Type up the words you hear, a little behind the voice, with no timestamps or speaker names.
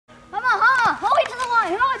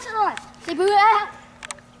Say boo out.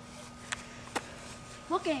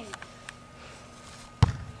 Looking.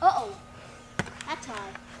 Uh-oh. That's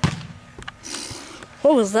high.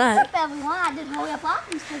 What was that? What's up, everyone? I didn't hold up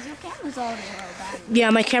options because your camera's already low battery. Yeah,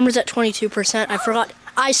 my camera's at 22%.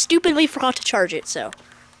 I stupidly forgot to charge it, so.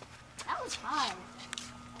 That was high.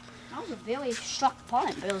 That was a very struck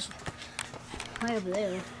punt, but it was way over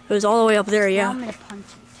there. It was all the way up there, Now yeah. I'm gonna punt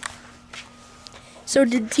it. So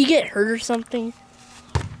did he get hurt or something?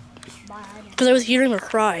 Because I was hearing her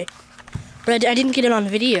cry. But I didn't get it on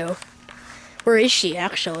video. Where is she,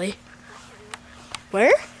 actually?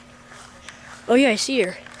 Where? Oh yeah, I see her.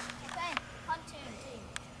 Okay, punt to T.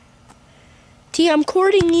 T, I'm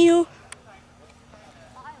courting you.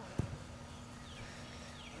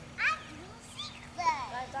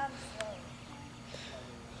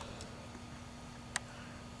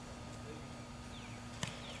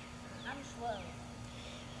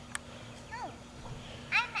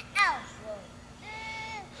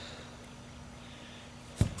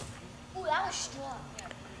 That was strong.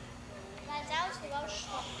 Guys, that was well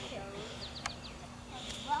strong.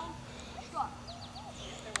 Well strong.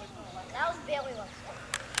 That was very well strong.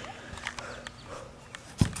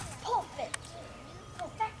 Perfect.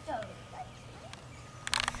 Perfecto.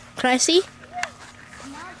 Can I see? Now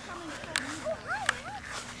it's coming from you.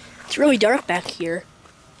 It's really dark back here.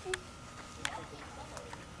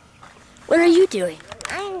 What are you doing?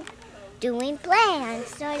 I'm doing plans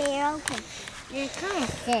so they're open. You're kind of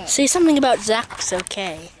sick. Say something about Zach's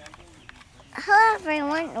okay. Hello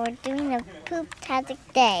everyone, we're doing a poop-tastic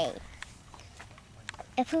day.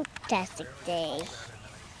 A poop-tastic day.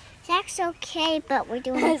 Zach's okay, but we're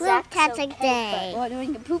doing a poop-tastic day. We're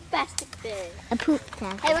doing a poop-tastic day. A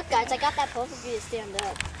poop-tastic. Hey, look guys, I got that pole for you to stand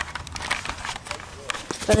up.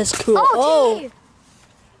 That is cool. Oh, gee.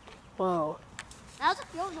 Whoa. That was a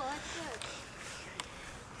field goal, that's good.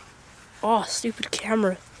 Oh, stupid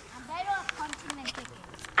camera. I'm better at punching than kicking.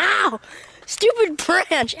 Ow! Stupid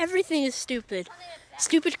branch. Everything is stupid.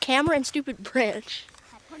 Stupid camera and stupid branch.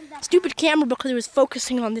 Stupid camera because it was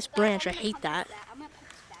focusing on this branch. I hate that.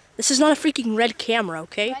 This is not a freaking red camera,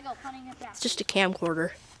 okay? It's just a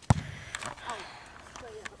camcorder.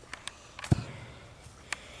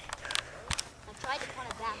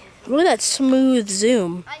 Look at that smooth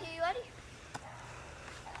zoom. Are you ready?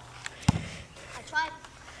 I tried.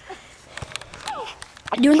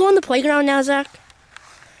 Do you want to go on the playground now, Zach?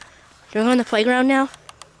 Do you want to go on the playground now?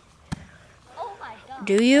 Oh my god.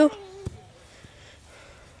 Do you?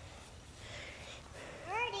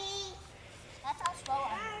 That's how slow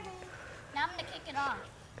I am. Now I'm gonna kick it off.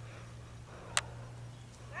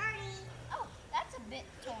 Oh, that's a bit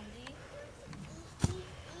tonedy.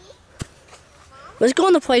 Let's go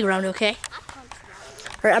on the playground, okay?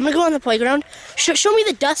 Alright, I'm gonna go on the playground. Show me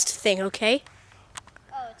the dust thing, okay?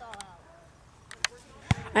 Oh, it's all out.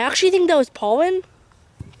 I actually think that was pollen.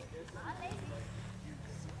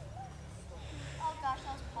 Oh gosh,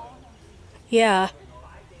 that was pollen. Yeah.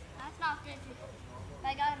 That's not good.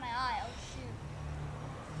 I got it in my eye. Oh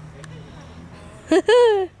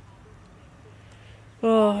shoot.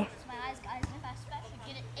 Oh. It's my eyes, guys. If I especially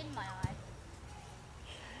get it in my eye.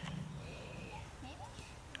 Maybe?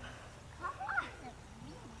 Come on.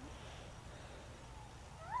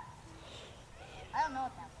 I don't know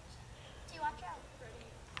what that was. See, watch out.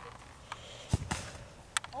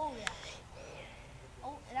 Oh yeah.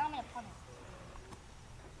 Oh, now I'm gonna punt it.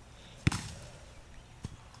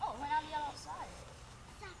 Oh, it went on the other side.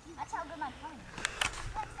 That's how good my punting is.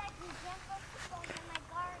 Okay.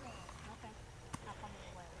 I'll punt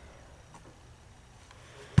it away.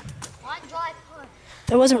 Line drive punt.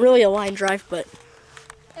 That wasn't really a line drive, but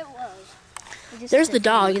It was. there's the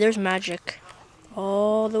dog. There's Magic.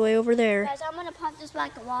 All the way over there. Guys, I'm gonna punt this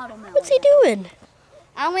like a watermelon. What's he doing?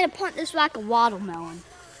 I'm gonna punt this like a watermelon.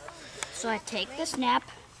 So I take the snap,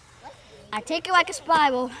 I take it like a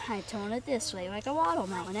spiral, I turn it this way like a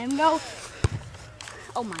watermelon, and go.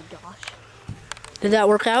 Oh my gosh. Did that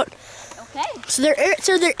work out? Okay. So there is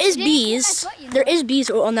didn't hit my bees. foot, you know. There is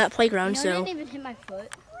bees on that playground. No, it So didn't even hit my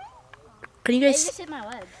foot. can you It guys just hit my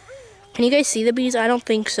leg. see the bees? I don't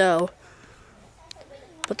think so.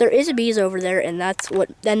 But there is bees over there, and that's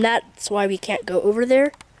why we can't go over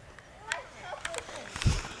there.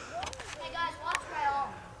 Hey guys, watch my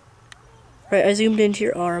arm. Right, I zoomed into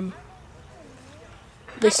your arm.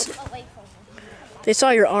 Oh, wait for me. They saw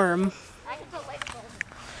your arm. I can put weight for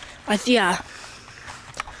me. Yeah.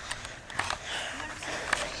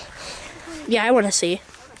 Yeah, I want to see.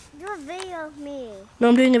 Do a video of me. No,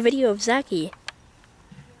 I'm doing a video of Zachy.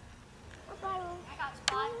 I got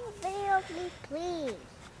spot. Do a video of me, please.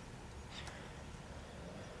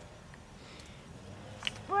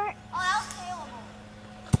 Oh, that was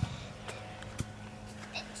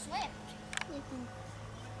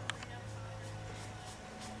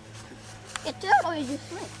too, or you just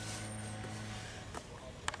swim?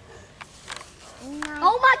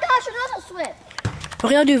 Oh my gosh, another swim.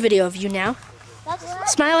 Okay, I'll do a video of you now. That's a swim.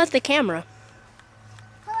 Smile at the camera.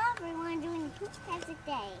 Hello everyone, doing a Pooptastic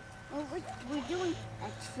Day. We're doing a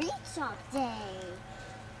treat shop day.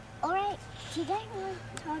 Alright, today we're going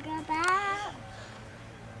to talk about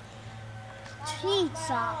treat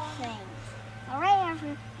shop things. Alright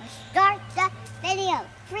everyone, let's start the video.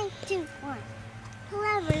 3, 2, 1. Hello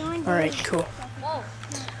everyone. Alright, cool. Whoa.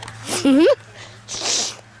 Mm-hmm.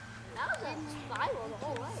 That was a spiral the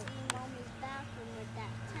whole way. Mommy's bathroom with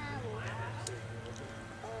that towel.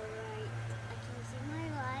 Alright, I can see my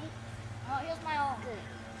light. Oh, here's my arm. Good.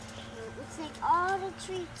 Looks like all the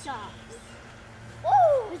treat shops.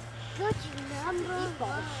 Woo! It's good number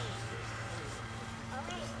one.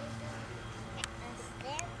 Alright,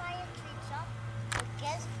 stand by a treat shop.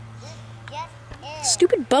 Guess it.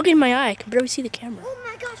 Stupid bug in my eye. I can barely see the camera. Oh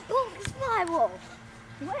my gosh, boom, spiral.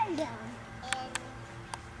 Way down.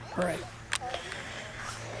 Alright.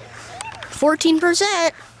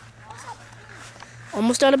 14%.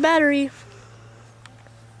 Almost out of battery.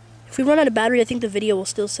 If we run out of battery, I think the video will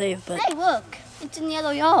still save, but Hey, look. It's in the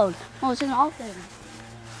other yard. Oh, it's in all things.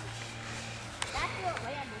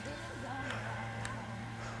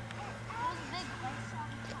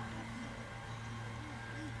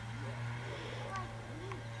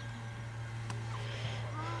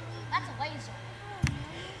 That's a laser.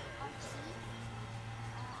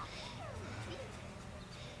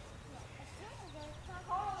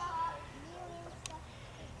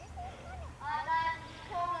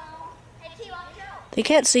 they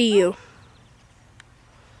can't see you.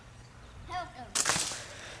 Did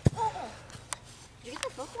you get the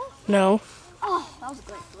football? No. Oh, that was a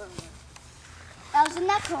great throw. That was in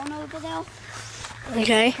that corner over there.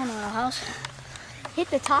 Okay. Corner of the house. Hit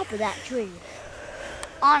the top of that tree.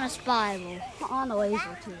 On a spiral. On a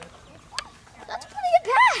laser too. That's a pretty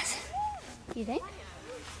good pass. You think?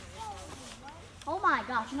 Oh my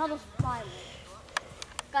gosh, another spiral.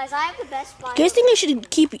 Guys, I have the best spiral. You guys think I should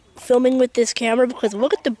keep filming with this camera? Because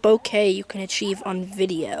look at the bokeh you can achieve on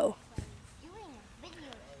video.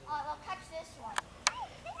 Well, catch this one.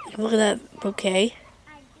 Look at that bokeh.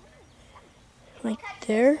 Like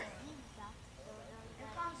there. Here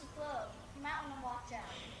comes the flow. You might want to watch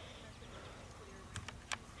out.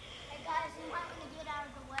 Hey guys, you might want to get out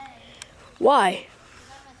of the way. Why?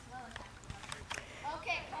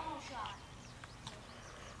 Okay, chrono shot.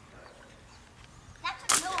 That's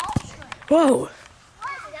a no home string. Whoa.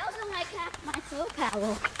 That was in my throw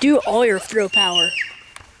power. Do all your throw power.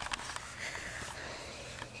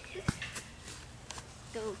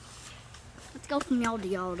 Go. Let's go from yard to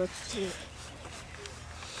yard. Let's see.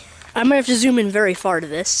 I'm gonna have to zoom in very far to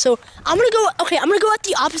this. So I'm gonna go at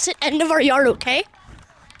the opposite end of our yard, okay?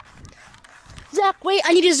 Zach, wait,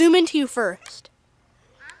 I need to zoom into you first.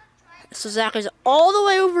 So Zach is all the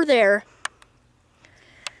way over there.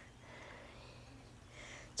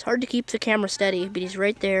 It's hard to keep the camera steady, but he's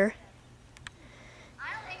right there.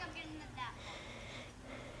 I don't think I'm getting it that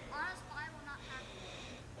far. Honest, I will not happen.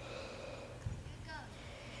 Here it goes.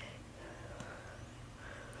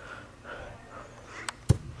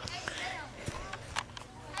 Hey, Dale.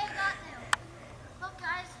 Hey, it got there. Look,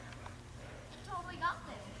 guys. It totally got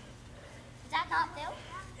there. Is that not there?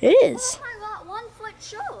 It is. Oh my god, 1 foot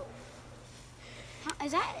show.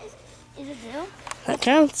 Is it there? That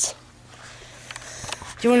counts.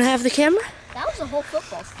 Do you want to have the camera? That was a whole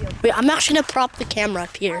football field. Wait, I'm actually gonna prop the camera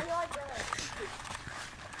up here.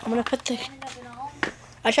 I'm gonna put the.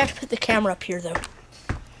 I should have to put the camera up here though.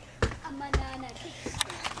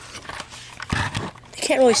 They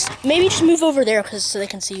can't really. Maybe just move over there so they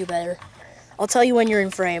can see you better. I'll tell you when you're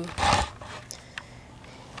in frame.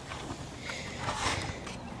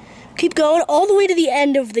 Keep going all the way to the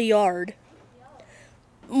end of the yard.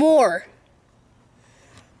 More.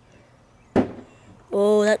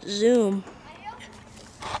 Oh, that zoom.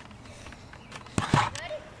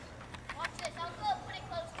 Ready? Watch this. I'll go pretty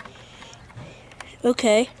close.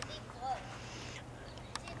 Okay.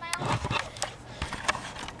 See my arm?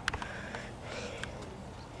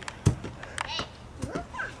 Hey.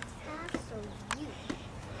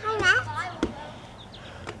 Hi, Matt.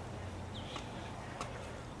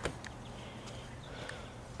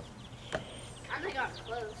 I think I'm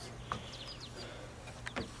close.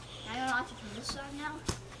 Now you want to watch it from this side now?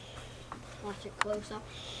 Watch it close up.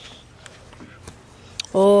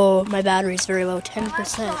 Oh, my battery's very low,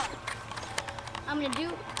 10%. I'm going to do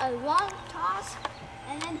a long toss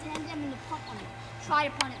and then tandem and punt on it. Try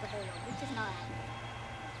to punt it the whole way, which is not happening.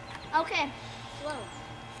 Okay, slow.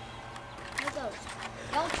 Here it goes.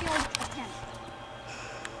 Yellow shield attempt.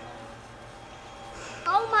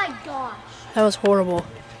 Oh my gosh. That was horrible.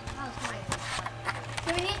 That was great.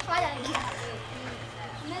 So we need to try that again.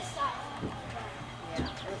 On this side. Yeah,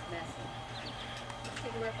 it was messy. Let's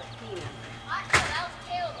take a rip at Tina. That was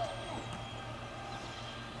terrible.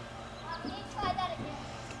 We need to try that again.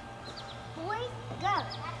 Boys, go.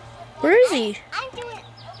 Where is he? I'm doing a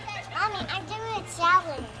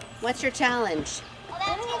challenge. What's your challenge?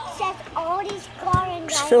 And it says all these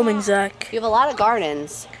gardens. Just filming Zach. You have a lot of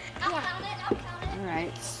gardens. I'll count it. All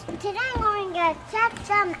right. Today I'm going to check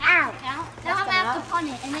some out. Now I'm going to have to punt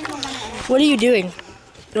it, and then he'll run it. What are you doing?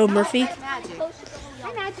 Oh, Murphy? Magic.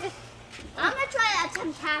 I'm going to try that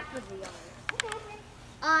attempt half of the yard.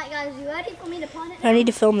 Alright guys, you ready for me to punt it? I need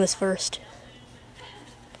to film this first.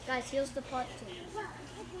 Guys, here's the punt team.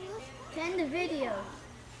 To end the video.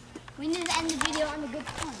 We need to end the video on a good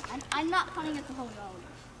punt. I'm not punting it the whole road.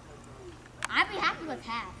 I'd be happy with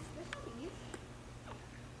half.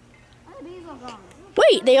 Oh, the bees are gone.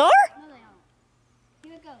 Wait, they are? No, they aren't.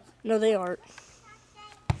 Here it goes. No, they aren't.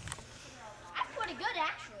 That's pretty good,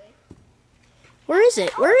 actually. Where is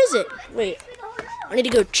it? Where is it? Wait, Through the whole road. I need to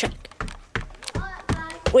go check. Alright,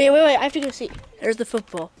 guys. Wait, I have to go see. There's the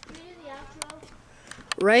football. Can we do the outro?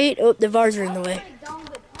 Right? Oh, the bars are in the way. Pretty darn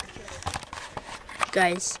good puncher.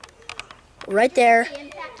 Guys, right there. The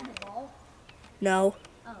impact of the ball. No.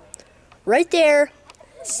 Oh. Right there,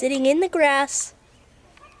 sitting in the grass,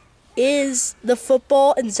 is the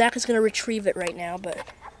football, and Zach is going to retrieve it right now, but...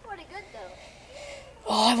 That's pretty good, though.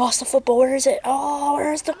 Oh, I lost the football. Where is it? Oh,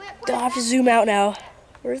 where's the... Oh, I have to zoom out now.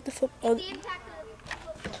 Where's the football? The impact of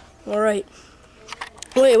the football. All right.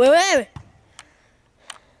 Wait. Whoa. That's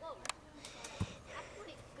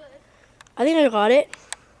pretty good. I think I got it.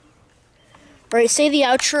 All right, say the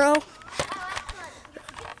outro. Oh,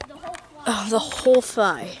 that's good. The whole fly. Oh, the whole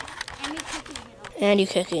thigh. And me kicking it off. And you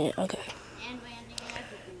kicking it. Okay. And landing and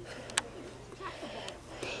everything. Catch the ball.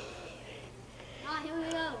 Here we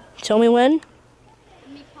go. Tell me when.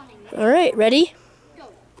 Me punting. All right, ready? Go.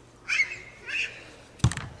 Okay.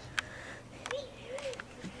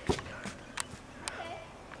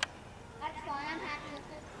 That's fine. I'm happy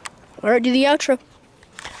with it. All right, do the outro.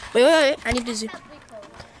 Wait. I need to zoom. That's pretty cool.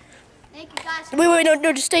 Thank you guys. Wait,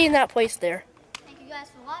 no, just stay in that place there. Thank you guys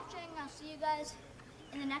for watching. I'll see you guys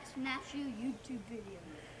in the next Matthew YouTube video.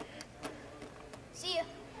 See ya.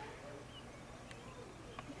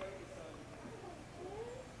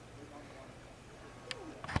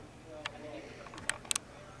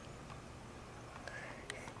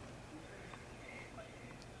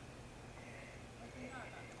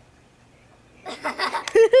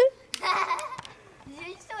 Did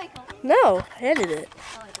you still record? No, I ended it.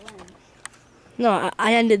 Oh, it went. No,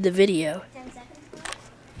 I ended the video. 10 seconds?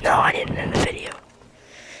 No, I didn't end the video.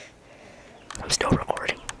 I'm still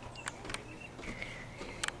recording.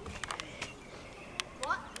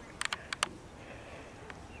 What?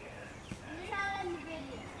 You did not end the video.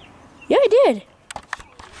 Yeah, I did.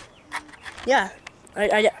 Yeah, I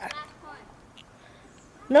Last part.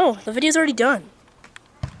 no, the video's already done.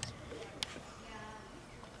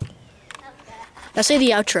 That's bad. Now say the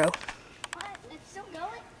outro. What? It's still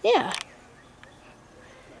going? Yeah.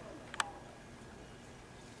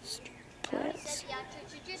 I already said the outro.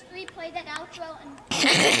 So just replay that outro and go to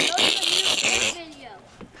the new video.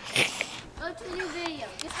 Go to a new video.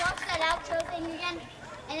 Just watch that outro thing again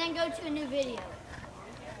and then go to a new video.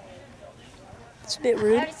 It's a bit I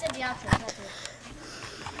rude. already said the outro. That's it.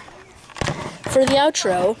 For the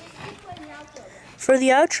outro, Replay the outro. for the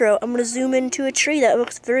outro, I'm gonna zoom into a tree that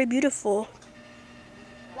looks very beautiful.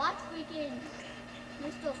 Watch freaking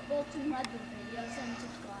Mr. Sporting Mother videos and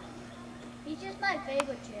subscribe. He's just my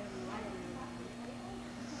favorite channel. I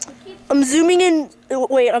don't know. He keeps I'm zooming in.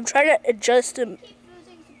 Wait, I'm trying to adjust him. losing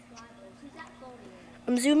subscribers. He's at 40.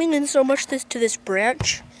 I'm zooming in so much to this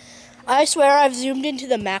branch. I swear I've zoomed into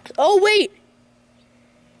the max. Oh wait.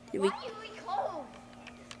 Did we? Why are you cold?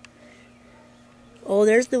 Oh,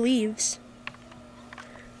 there's the leaves.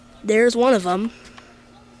 There's one of them.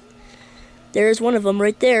 There's one of them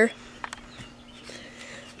right there.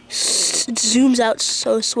 It zooms out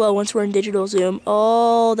so slow once we're in digital zoom.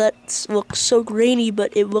 Oh, that looks so grainy,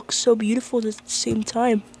 but it looks so beautiful at the same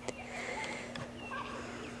time.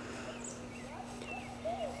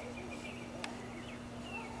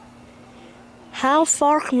 How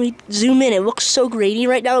far can we zoom in? It looks so grainy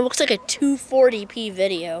right now. It looks like a 240p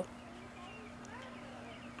video.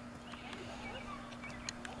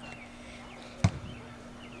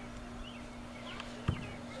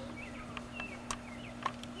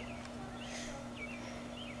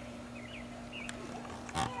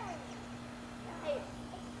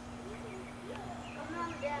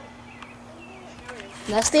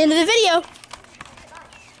 That's the end of the video.